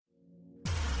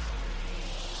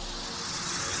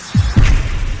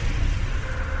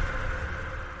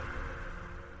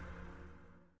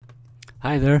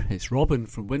Hi there, it's Robin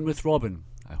from Win with Robin.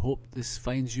 I hope this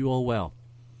finds you all well.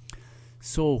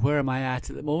 So where am I at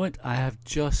the moment? I have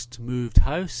just moved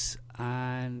house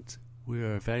and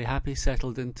we're very happy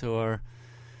settled into our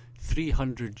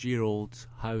 300-year-old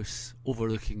house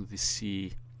overlooking the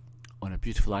sea on a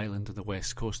beautiful island on the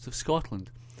west coast of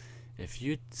Scotland. If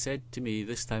you'd said to me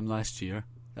this time last year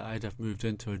that I'd have moved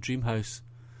into a dream house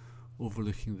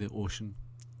overlooking the ocean,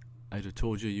 I'd have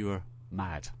told you were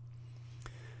mad.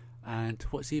 And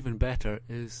what's even better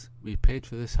is we paid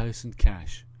for this house in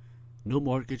cash. No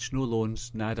mortgage, no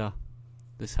loans, nada.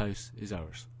 This house is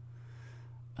ours.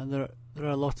 And there are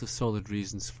a lot of solid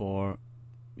reasons for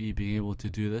me being able to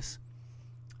do this.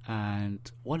 And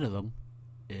one of them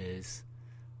is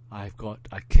I've got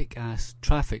a kick-ass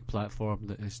traffic platform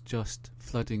that is just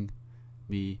flooding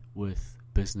me with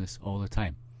business all the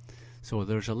time. So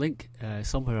there's a link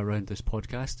somewhere around this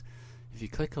podcast. If you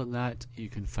click on that, you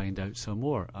can find out some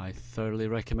more. I thoroughly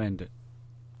recommend it.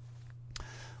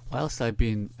 Whilst I've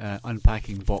been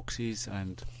unpacking boxes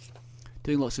and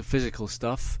doing lots of physical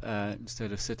stuff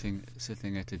instead of sitting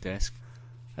at a desk,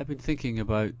 I've been thinking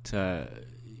about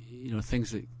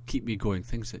things that keep me going,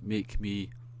 things that make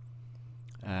me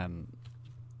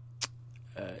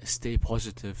stay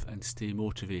positive and stay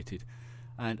motivated.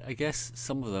 And I guess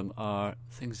some of them are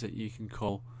things that you can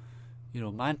call,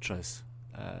 mantras.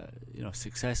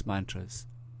 Success mantras,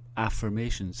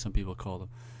 affirmations, some people call them.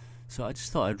 So I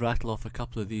just thought I'd rattle off a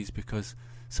couple of these because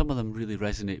some of them really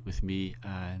resonate with me,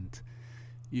 and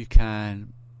you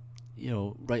can,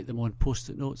 write them on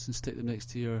post-it notes and stick them next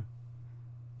to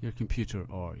your computer,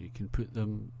 or you can put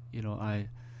them,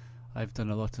 I've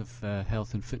done a lot of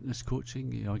health and fitness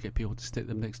coaching. I get people to stick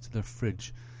them next to their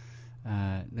fridge,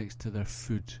 next to their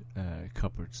food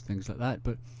cupboards, things like that.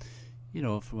 But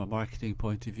from a marketing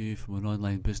point of view, from an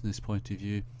online business point of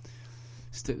view,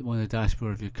 stick them on the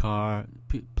dashboard of your car,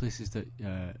 places that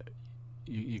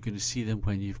you're going to see them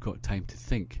when you've got time to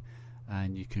think,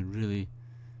 and you can really,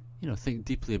 think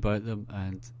deeply about them,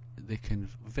 and they can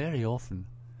very often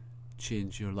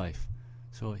change your life.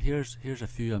 So here's a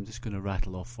few I'm just going to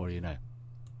rattle off for you now.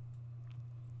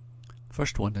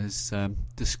 First one is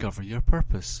discover your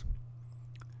purpose.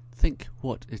 Think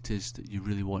what it is that you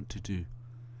really want to do.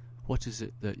 What is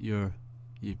it that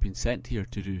you've been sent here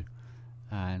to do?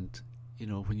 And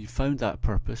when you found that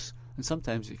purpose, and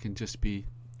sometimes it can just be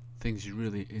things you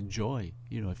really enjoy.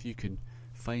 If you can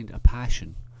find a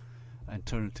passion and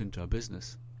turn it into a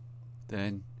business,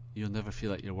 then you'll never feel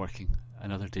like you're working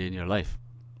another day in your life.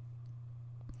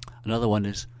 Another one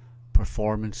is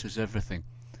performance is everything.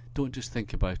 Don't just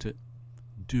think about it,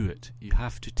 do it. You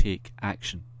have to take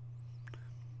action.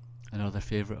 Another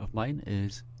favourite of mine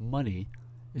is money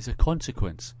is a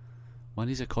consequence.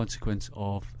 Money is a consequence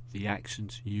of the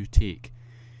actions you take.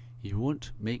 You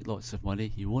won't make lots of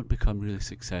money, you won't become really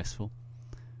successful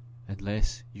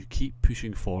unless you keep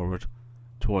pushing forward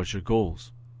towards your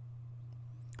goals.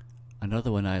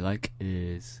 Another one I like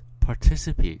is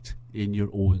participate in your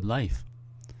own life.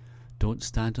 Don't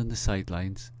stand on the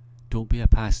sidelines, don't be a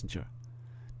passenger.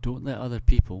 Don't let other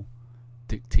people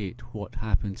dictate what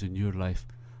happens in your life.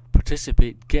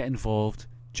 Participate, get involved,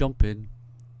 jump in.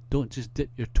 Don't just dip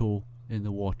your toe in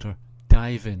the water,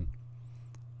 dive in.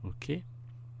 Okay?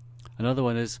 Another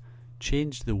one is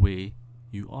change the way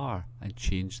you are and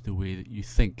change the way that you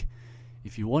think.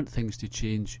 If you want things to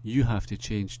change, you have to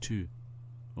change too.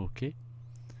 Okay?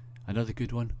 Another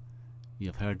good one,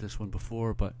 you've heard this one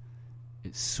before, but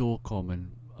it's so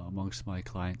common amongst my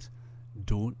clients.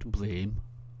 Don't blame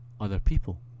other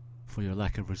people for your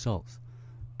lack of results.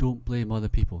 Don't blame other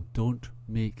people. Don't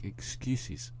make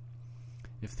excuses.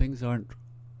 If things aren't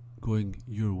going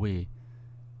your way,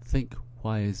 think,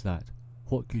 why is that?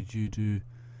 What could you do?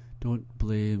 Don't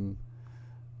blame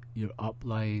your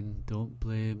upline. Don't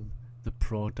blame the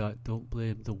product. Don't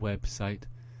blame the website.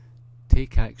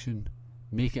 Take action,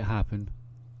 make it happen,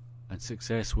 and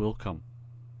success will come.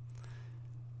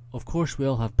 Of course, we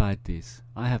all have bad days.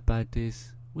 I have bad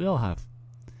days. We all have.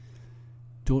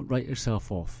 Don't write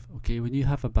yourself off. Okay, when you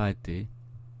have a bad day,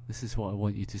 this is what I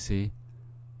want you to say.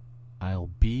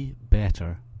 I'll be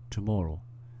better tomorrow.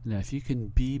 Now, if you can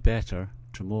be better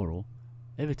tomorrow,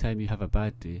 every time you have a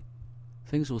bad day,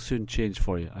 things will soon change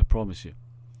for you, I promise you.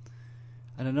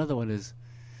 And another one is,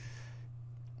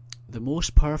 the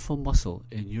most powerful muscle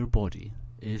in your body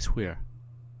is where?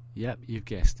 Yep, you've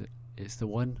guessed it. It's the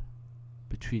one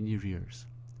between your ears.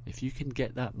 If you can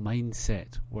get that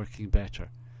mindset working better,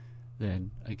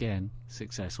 then again,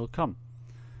 success will come.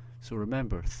 So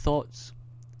remember, thoughts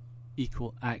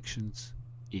equal actions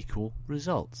equal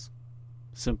results.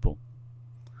 Simple.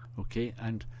 Okay,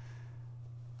 and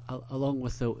along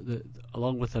with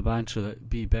the mantra that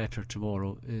be better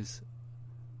tomorrow is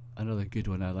another good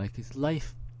one I like. Is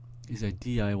life is a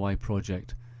DIY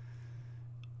project.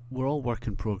 We're all work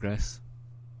in progress,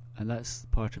 and that's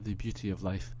part of the beauty of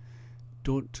life.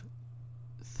 Don't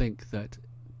think that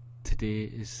today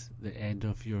is the end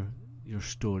of your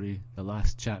story, the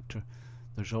last chapter.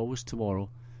 There's always tomorrow.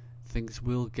 Things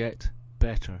will get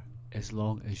better as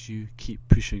long as you keep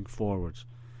pushing forwards.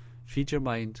 Feed your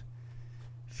mind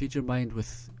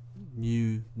with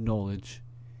new knowledge.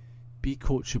 Be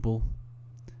coachable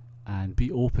and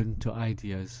be open to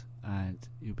ideas, and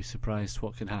you'll be surprised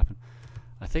what can happen.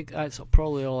 I think that's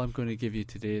probably all I'm going to give you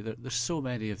today. There's so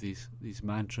many of these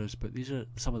mantras, but these are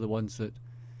some of the ones that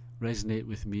resonate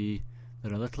with me.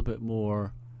 They're a little bit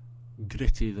more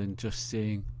gritty than just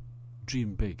saying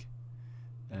dream big.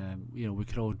 We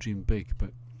could all dream big, but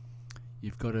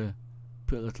you've got to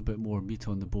put a little bit more meat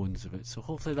on the bones of it. So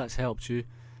hopefully that's helped you.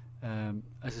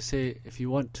 As I say, if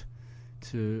you want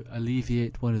to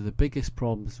alleviate one of the biggest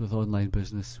problems with online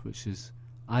business, which is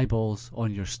eyeballs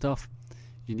on your stuff,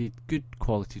 you need good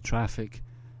quality traffic.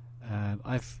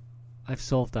 I've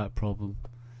solved that problem.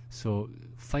 So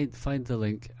find the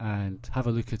link and have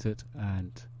a look at it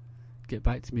and get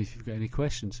back to me if you've got any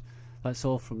questions. That's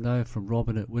all from now from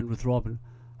Robin at Win with Robin.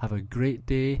 Have a great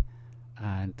day,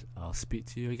 and I'll speak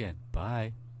to you again.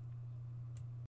 Bye.